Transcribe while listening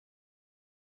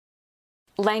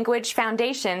Language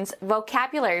Foundations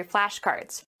Vocabulary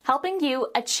Flashcards, helping you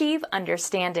achieve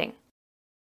understanding.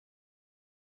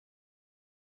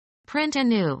 Print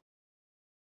anew.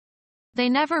 They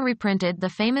never reprinted the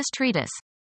famous treatise.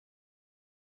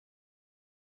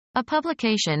 A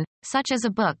publication, such as a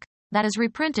book, that is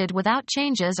reprinted without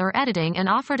changes or editing and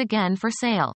offered again for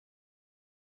sale.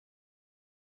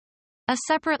 A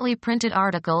separately printed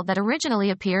article that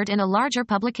originally appeared in a larger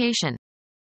publication.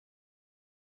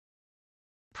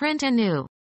 Print anew.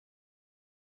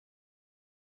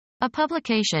 A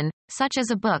publication, such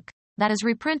as a book, that is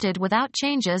reprinted without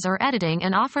changes or editing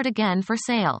and offered again for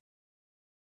sale.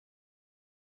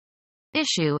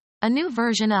 Issue, a new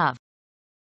version of.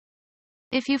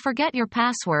 If you forget your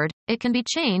password, it can be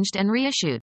changed and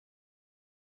reissued.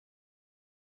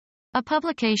 A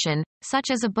publication, such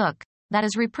as a book, that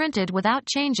is reprinted without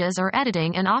changes or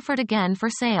editing and offered again for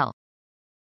sale.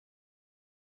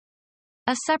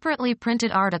 A separately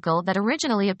printed article that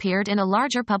originally appeared in a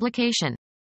larger publication.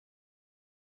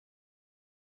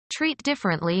 Treat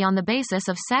differently on the basis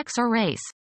of sex or race.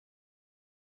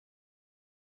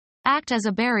 Act as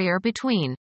a barrier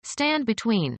between. Stand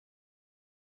between.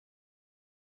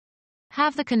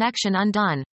 Have the connection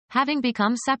undone, having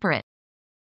become separate.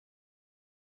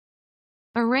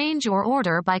 Arrange or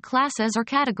order by classes or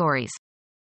categories.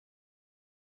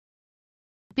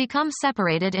 Become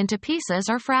separated into pieces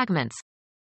or fragments.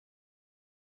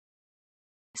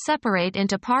 Separate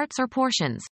into parts or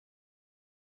portions.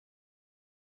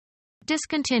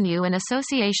 Discontinue an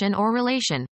association or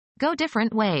relation. Go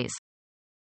different ways.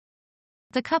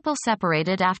 The couple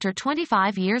separated after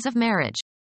 25 years of marriage.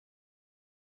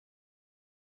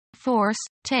 Force,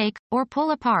 take, or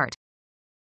pull apart.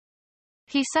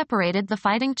 He separated the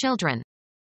fighting children.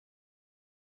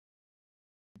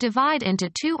 Divide into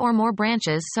two or more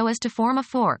branches so as to form a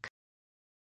fork.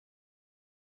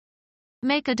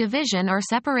 Make a division or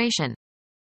separation.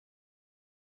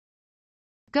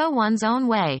 Go one's own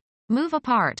way. Move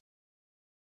apart.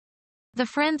 The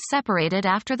friends separated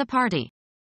after the party.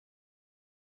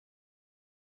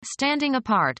 Standing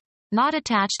apart. Not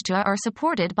attached to or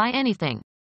supported by anything.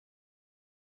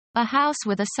 A house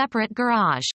with a separate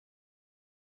garage.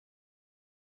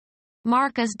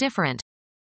 Mark as different.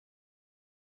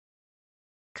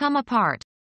 Come apart.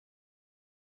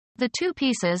 The two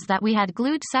pieces that we had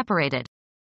glued separated.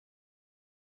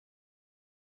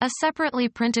 A separately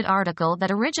printed article that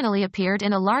originally appeared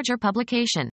in a larger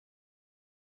publication.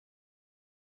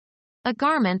 A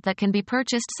garment that can be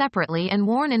purchased separately and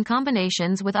worn in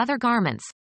combinations with other garments.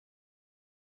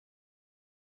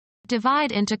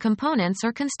 Divide into components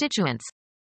or constituents.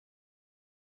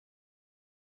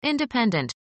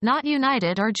 Independent, not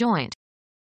united or joint.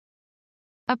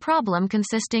 A problem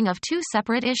consisting of two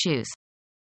separate issues.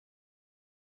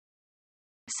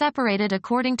 Separated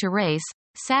according to race,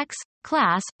 sex,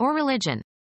 class, or religion.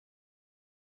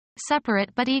 Separate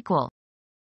but equal.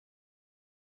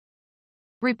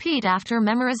 Repeat after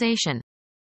memorization.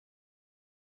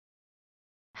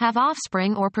 Have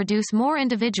offspring or produce more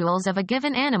individuals of a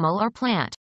given animal or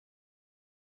plant.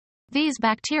 These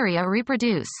bacteria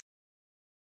reproduce.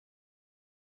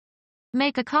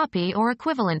 Make a copy or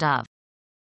equivalent of.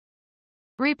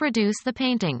 Reproduce the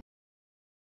painting.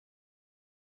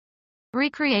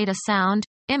 Recreate a sound,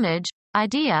 image,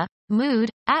 idea, mood,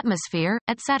 atmosphere,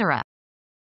 etc.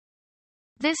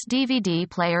 This DVD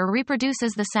player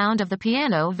reproduces the sound of the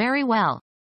piano very well.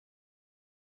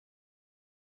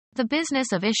 The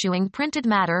business of issuing printed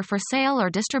matter for sale or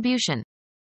distribution.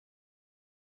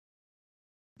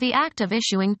 The act of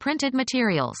issuing printed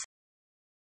materials.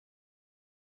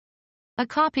 A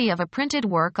copy of a printed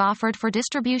work offered for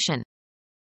distribution.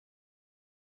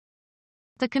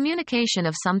 The communication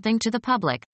of something to the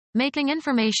public, making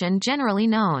information generally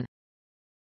known.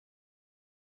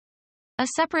 A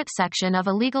separate section of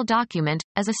a legal document,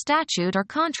 as a statute or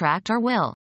contract or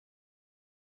will.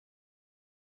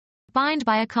 Bind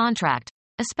by a contract,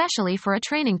 especially for a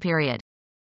training period.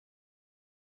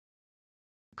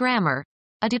 Grammar.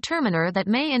 A determiner that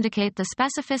may indicate the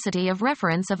specificity of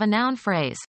reference of a noun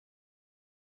phrase.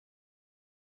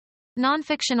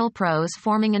 Non-fictional prose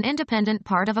forming an independent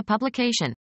part of a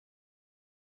publication.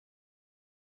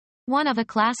 One of a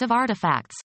class of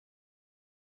artifacts.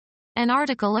 An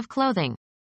article of clothing.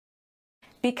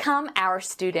 Become our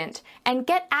student and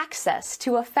get access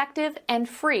to effective and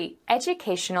free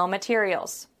educational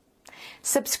materials.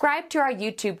 Subscribe to our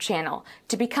YouTube channel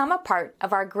to become a part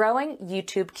of our growing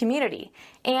YouTube community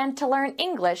and to learn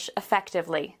English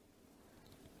effectively.